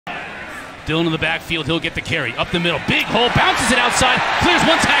Dillon in the backfield, he'll get the carry. Up the middle, big hole, bounces it outside, clears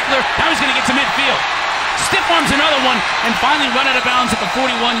one tackler, now he's going to get to midfield. Stiff arms another one, and finally run out of bounds at the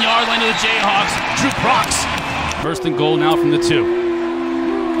 41-yard line of the Jayhawks. Drew Prox. First and goal now from the 2.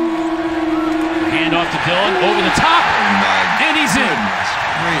 Hand off to Dillon, over the top, and he's in.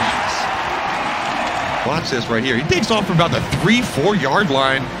 Gracious. Watch this right here. He takes off from about the 3-4 yard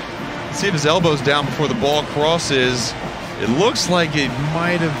line. See if his elbow's down before the ball crosses. It looks like it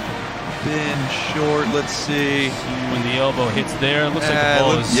might have been short. Let's see. When the elbow hits there, it looks like the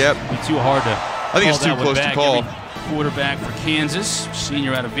ball is too hard to I think it's too close to call. Quarterback for Kansas,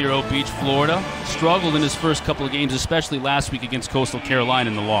 senior out of Vero Beach, Florida. Struggled in his first couple of games, especially last week against Coastal Carolina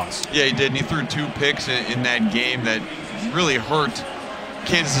in the loss. Yeah, he did. And he threw 2 picks in that game that really hurt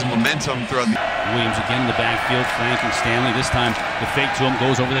Kansas' momentum throughout the... Williams again in the backfield, flanking Stanley. This time the fake to him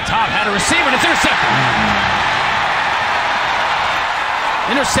goes over the top. Had a receiver, and it's intercepted.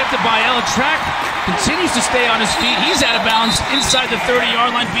 Intercepted by Ellen Track. Continues to stay on his feet. He's out of bounds inside the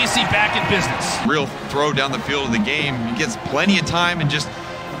 30-yard line. BC back in business. Real throw down the field of the game. He gets plenty of time and just,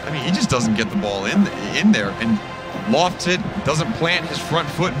 I mean, he just doesn't get the ball in there and lofts it. Doesn't plant his front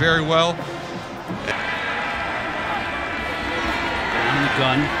foot very well. On the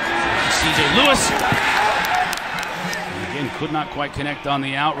gun, C.J. Lewis. Again, could not quite connect on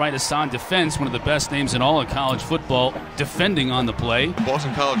the outright. Hassan Defense, one of the best names in all of college football, defending on the play.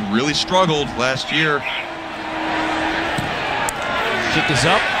 Boston College really struggled last year. Kick is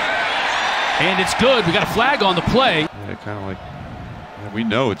up, and it's good. We got a flag on the play. Yeah, kind of like, yeah, we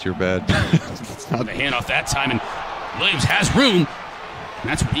know it's your bad. It's not the handoff that time, and Williams has room. And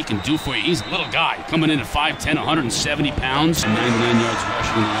that's what he can do for you. He's a little guy coming in at 5'10", 170 pounds. 99 yards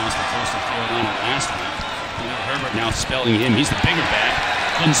rushing in the loss to Coastal Carolina last week. Herbert now spelling him. He's the bigger back.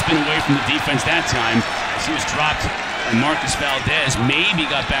 Couldn't spin away from the defense that time as he was dropped. And Marcus Valdez maybe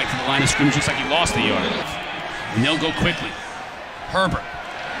got back to the line of scrimmage. Looks like he lost the yard. And they'll go quickly. Herbert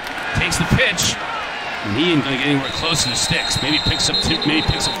takes the pitch, and he ain't going to get anywhere close to the sticks. Maybe picks up 3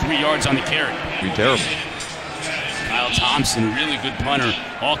 yards on the carry. Be terrible. Kyle Thompson, really good punter,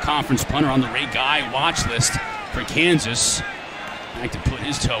 all-conference punter on the Ray Guy watch list for Kansas. Like to put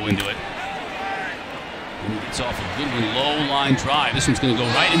his toe into it. And he gets off a good one, low-line drive. This one's going to go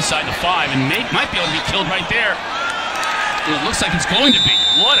right inside the 5 and might be able to be killed right there. And it looks like it's going to be.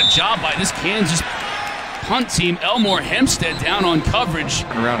 What a job by this Kansas punt team. Elmore Hempstead down on coverage.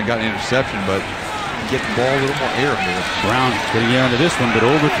 Around and got an interception, but get the ball a little more air here. Brown getting air onto this one, but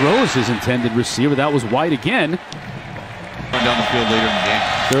overthrows his intended receiver. That was White again. Down the field later in the game.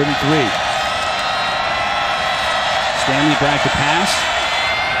 3rd and 3. Stanley back to pass.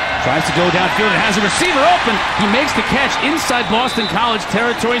 Tries to go downfield and has a receiver open. He makes the catch inside Boston College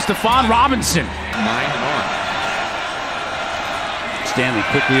territory. Stephon Robinson. 9 on. Stanley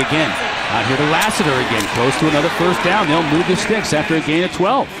quickly again. Out here to Lassiter again. Close to another first down. They'll move the sticks after a gain of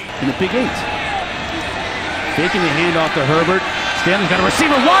 12 in the Big 8. Taking the handoff to Herbert. Stanley's got a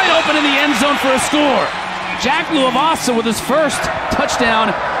receiver wide open in the end zone for a score. Jack Luavasa with his first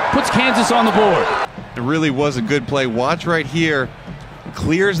touchdown puts Kansas on the board. It really was a good play. Watch right here.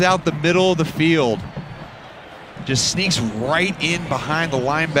 Clears out the middle of the field. Just sneaks right in behind the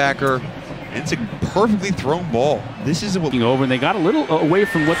linebacker. And it's a perfectly thrown ball. This is what over, and they got a little away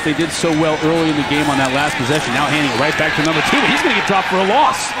from what they did so well early in the game on that last possession. Now handing it right back to number 2, but he's going to get dropped for a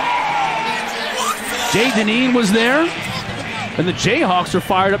loss. Jay Deneen was there, and the Jayhawks are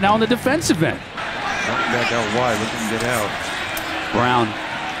fired up now on the defensive end. Back out wide, looking to get out. Brown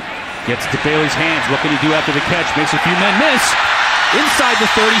gets to Bailey's hands. What can he do after the catch? Makes a few men miss. Inside the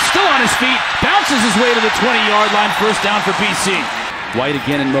 30, still on his feet. Bounces his way to the 20-yard line. First down for BC. White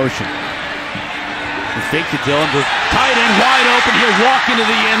again in motion. The fake to Dillon. The tight end wide open. He'll walk into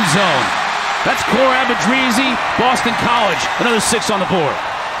the end zone. That's Cor Abadrizi, Boston College. Another 6 on the board.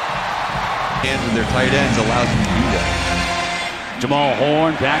 And with their tight ends allows them to do that. Jamal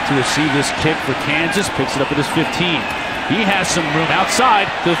Horn back to receive this kick for Kansas. Picks it up at his 15. He has some room outside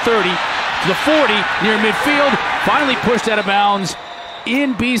to the 30, to the 40, near midfield. Finally pushed out of bounds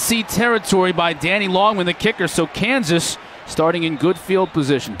in BC territory by Danny Longman, the kicker. So Kansas starting in good field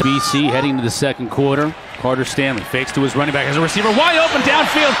position. BC heading to the second quarter. Carter Stanley fakes to his running back as a receiver. Wide open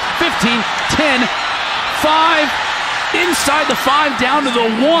downfield. 15, 10, 5. Inside the 5 down to the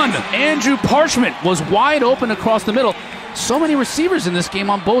 1. Andrew Parchment was wide open across the middle. So many receivers in this game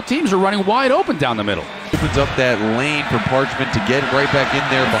on both teams are running wide open down the middle. Opens up that lane for Parchment to get right back in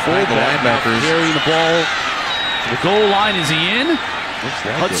there behind the linebackers. Carrying the ball to the goal line. Is he in?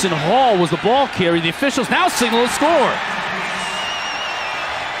 Hudson Hall was the ball carrier. The officials now signal a score.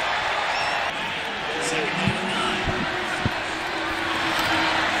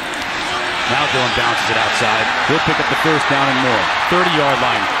 Now Dillon bounces it outside. He'll pick up the first down and more. 30-yard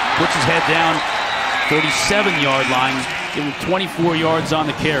line. Puts his head down. 37-yard line. Give him 24 yards on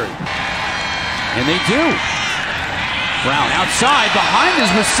the carry. And they do. Brown outside behind his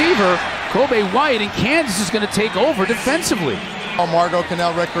receiver, Kobe White, and Kansas is going to take over defensively. Margot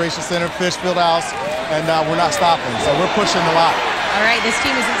Canal Recreation Center, Fishfield House, and we're not stopping, so we're pushing a lot. All right, this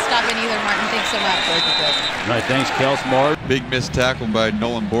team isn't stopping either, Martin. Thanks so much. Thank you, Kevin. All right, thanks, Kels. Mark. Big missed tackle by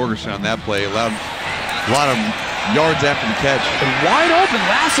Nolan Borgerson on that play. Allowed a lot of yards after the catch. And wide open,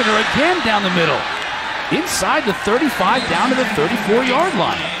 Lassiter again down the middle. Inside the 35, down to the 34-yard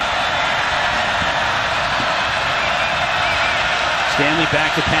line. Stanley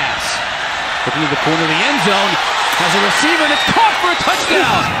back to pass. Looking at the corner of the end zone. Has a receiver that's caught for a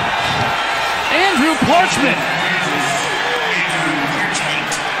touchdown. Andrew Parchment.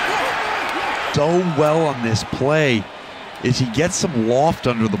 So well on this play is he gets some loft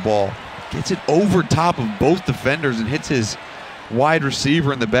under the ball. Gets it over top of both defenders and hits his wide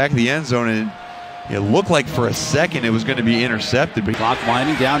receiver in the back of the end zone. And it looked like for a second it was going to be intercepted. Clock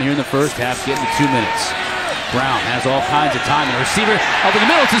winding down here in the first half, getting to 2 minutes. Brown has all kinds of time. And the receiver up in the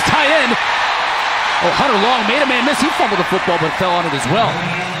middle, it's his tight end. Oh, Hunter Long made a man miss. He fumbled the football, but fell on it as well.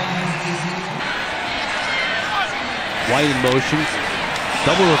 White in motion.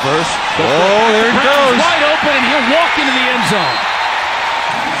 Double reverse. Oh, there he goes. Wide open, and he'll walk into the end zone.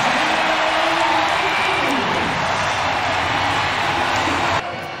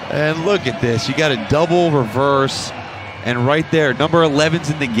 And look at this. You got a double reverse. And right there, number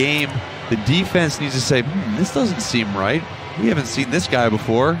 11's in the game. The defense needs to say, this doesn't seem right. We haven't seen this guy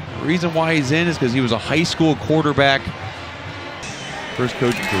before. The reason why he's in is because he was a high school quarterback. First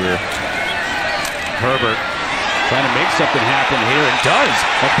coaching career. Herbert trying to make something happen here, and does.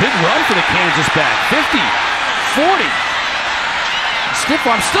 A big run for the Kansas back. 50, 40. Stiff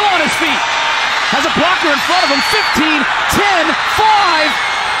arm still on his feet. Has a blocker in front of him. 15, 10, 5.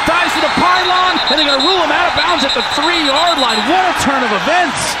 Dives to the pylon, and they're going to rule him out of bounds at the 3-yard line. What a turn of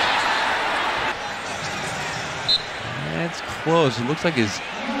events. That's close. It looks like his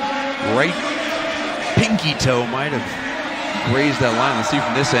right pinky toe might have grazed that line. Let's see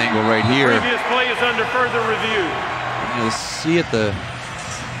from this angle right here. Previous play is under further review. You'll see at the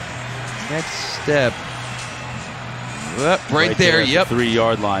next step. Right there, yep.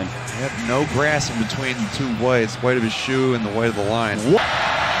 3-yard line. Yep, no grass in between the two whites, white of his shoe and the white of the line. With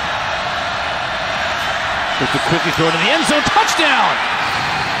the quickly throw to the end zone, touchdown!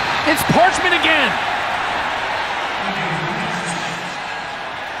 It's Parchment again.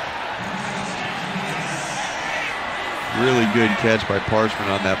 Really good catch by Parchment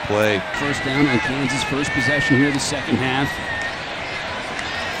on that play. First down on Kansas' first possession here, the second half.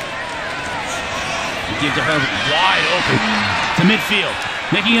 Give to Herbert, wide open to midfield.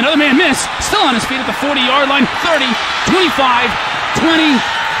 Making another man miss. Still on his feet at the 40-yard line. 30, 25, 20.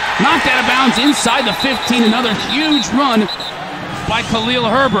 Knocked out of bounds inside the 15. Another huge run by Khalil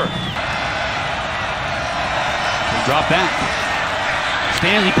Herbert. Drop back.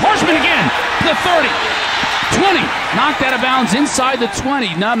 Stanley Parchment again to the 30. 20. Knocked out of bounds inside the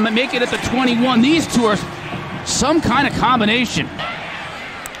 20. Now make it at the 21. These two are some kind of combination.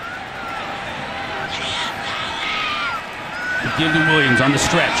 Give to Williams on the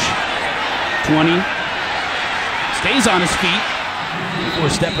stretch. 20. Stays on his feet before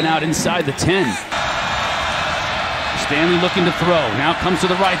stepping out inside the 10. Stanley looking to throw. Now comes to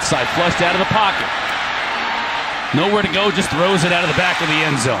the right side. Flushed out of the pocket. Nowhere to go. Just throws it out of the back of the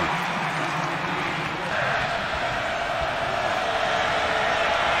end zone.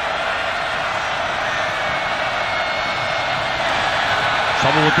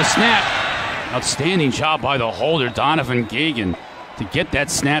 Trouble with the snap. Outstanding job by the holder, Donovan Gagan, to get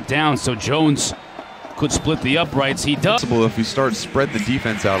that snap down so Jones could split the uprights. He does. If we start spreading the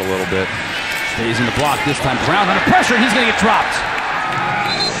defense out a little bit. Stays in the block this time. Brown under pressure, and he's going to get dropped.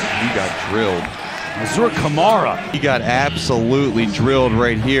 He got drilled. Azur Kamara. He got absolutely drilled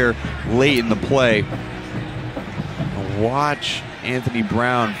right here late in the play. Watch Anthony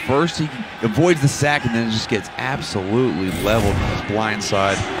Brown. First he avoids the sack and then just gets absolutely leveled from his blind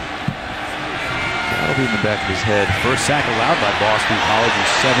side. That'll be in the back of his head. First sack allowed by Boston College in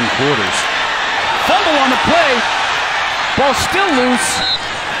 7 quarters. Fumble on the play. Ball still loose.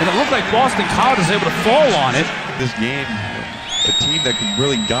 And it looked like Boston College was able to fall on it. This game, a team that could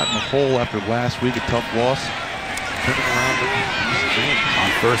really got in the hole after last week, a tough loss. Turning around on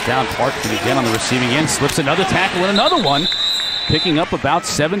first down, Parchment again on the receiving end. Slips another tackle and another one. Picking up about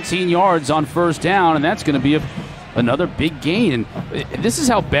 17 yards on first down, and that's going to be a another big gain. And this is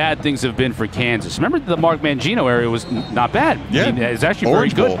how bad things have been for Kansas. Remember, the Mark Mangino area was not bad. Yeah, I mean, it was actually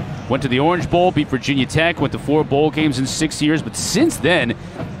Orange very good. Bowl. Went to the Orange Bowl, beat Virginia Tech, went to 4 bowl games in 6 years. But since then,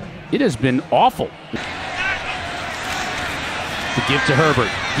 it has been awful. To give to Herbert.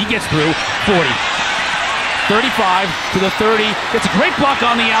 He gets through 40. 35 to the 30. Gets a great block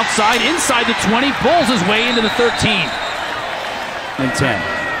on the outside. Inside the 20. Pulls his way into the 13. And 10.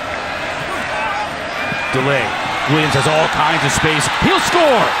 Delay. Williams has all kinds of space. He'll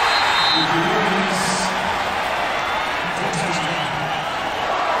score!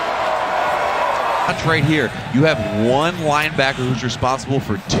 Watch right here. You have one linebacker who's responsible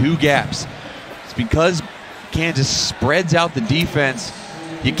for 2 gaps. It's because Kansas spreads out the defense.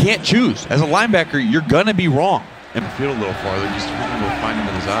 You can't choose. As a linebacker, you're going to be wrong. And field a little farther, just able to find him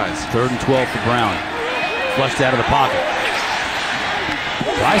with his eyes. 3rd and 12 for Brown. Flushed out of the pocket.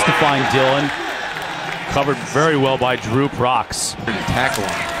 Tries to find Dillon. Covered very well by Drew Prox. Tackle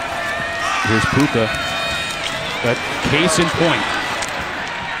him. Here's Puka. But case in point.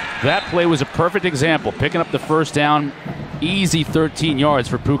 That play was a perfect example. Picking up the first down. Easy 13 yards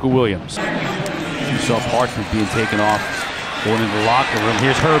for Puka Williams. You saw Parchment being taken off. Going into the locker room.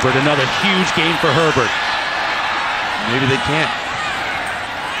 Here's Herbert. Another huge game for Herbert. Maybe they can't.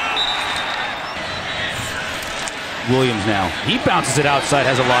 Williams now. He bounces it outside,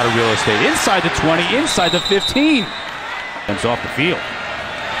 has a lot of real estate. Inside the 20, inside the 15. Comes off the field.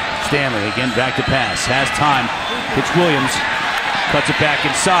 Stanley again back to pass. Has time. Hits Williams. Cuts it back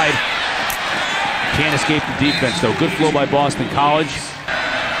inside. Can't escape the defense though. Good flow by Boston College.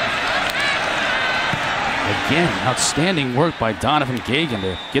 Again, outstanding work by Donovan Gagan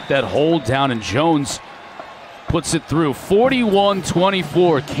to get that hold down, and Jones puts it through.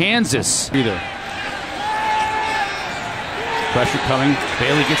 41-24, Kansas. Pressure coming.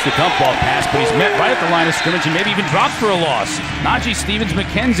 Bailey gets the dump ball pass, but he's met right at the line of scrimmage and maybe even dropped for a loss. Najee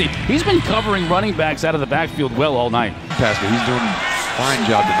Stevens-McKenzie. He's been covering running backs out of the backfield well all night. Pass, but he's doing a fine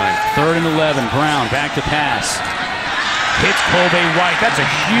job tonight. 3rd and 11. Brown back to pass. Hits Kobe White. That's a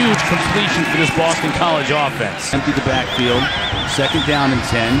huge completion for this Boston College offense. Empty the backfield. 2nd down and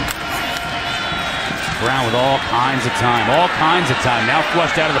 10. Brown with all kinds of time. All kinds of time. Now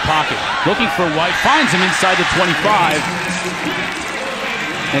flushed out of the pocket. Looking for White. Finds him inside the 25.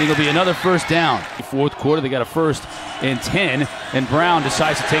 And it'll be another first down. The 4th quarter, they got a 1st and 10. And Brown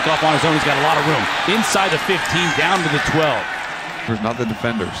decides to take off on his own. He's got a lot of room. Inside the 15, down to the 12. There's not the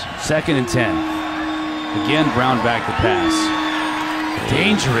defenders. 2nd and 10. Again, Brown back to pass.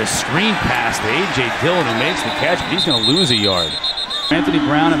 Dangerous screen pass to A.J. Dillon, who makes the catch, but he's going to lose a yard. Anthony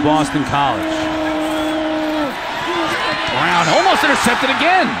Brown at Boston College. Brown almost intercepted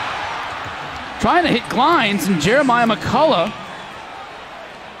again. Trying to hit Glines, and Jeremiah McCullough.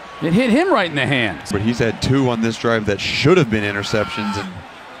 It hit him right in the hands. But he's had 2 on this drive that should have been interceptions, and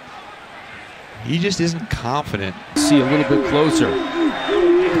he just isn't confident. See a little bit closer.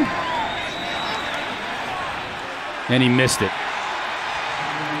 And he missed it.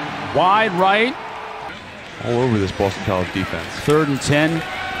 Wide right. All over this Boston College defense. 3rd and 10.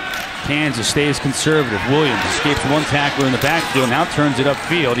 Kansas stays conservative. Williams escapes one tackler in the backfield. Now turns it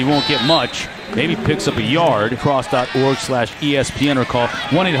upfield. He won't get much. Maybe picks up a yard. Cross.org/ESPN or call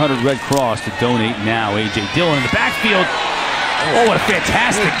 1-800-RED-CROSS to donate now. A.J. Dillon in the backfield. Oh, what a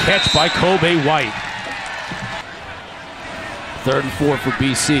fantastic catch by Kobe White. 3rd and 4 for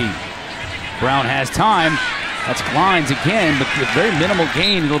BC. Brown has time. That's Glines again, but with very minimal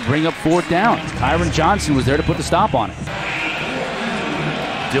gain, it'll bring up 4th down. Kyron Johnson was there to put the stop on it.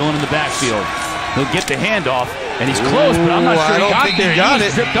 Dillon in the backfield. He'll get the handoff, and he's close, but I'm not sure he got there. He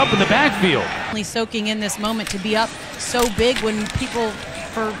was tripped up in the backfield. Soaking in this moment to be up so big when people,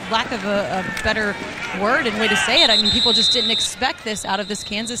 for lack of a better word and way to say it, I mean, people just didn't expect this out of this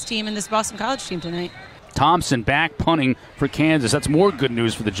Kansas team and this Boston College team tonight. Thompson back punting for Kansas. That's more good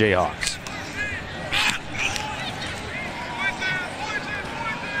news for the Jayhawks.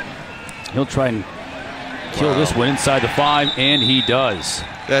 He'll try and kill this one inside the 5, and he does.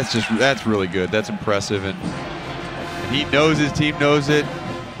 That's really good. That's impressive, and he knows his team knows it.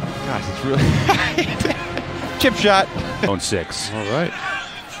 Gosh, it's really chip shot. On 6. All right.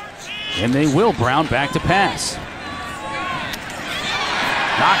 And they will. Brown back to pass.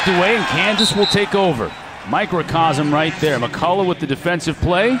 Knocked away, and Kansas will take over. Microcosm right there. McCullough with the defensive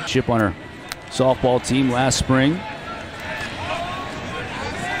play. Chip on her softball team last spring.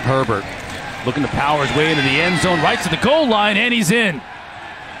 Herbert looking to power his way into the end zone, right to the goal line, and he's in.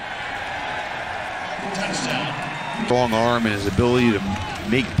 Strong arm and his ability to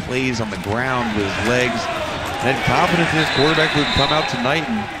make plays on the ground with his legs. And confidence in his quarterback would come out tonight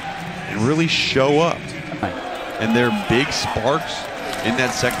and really show up. and their big sparks in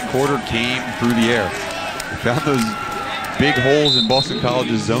that second quarter came through the air. They found those big holes in Boston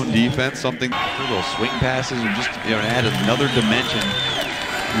College's zone defense, something for little swing passes, or just add another dimension.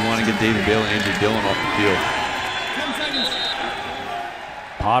 You want to get David Bailey and Andrew Dillon off the field.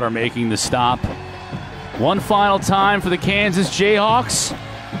 Potter making the stop. One final time for the Kansas Jayhawks.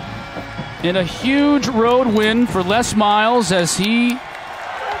 And a huge road win for Les Miles as he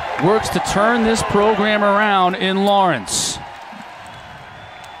works to turn this program around in Lawrence.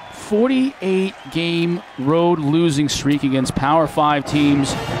 48-game road losing streak against Power 5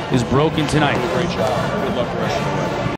 teams is broken tonight. Great job. Good luck, rest.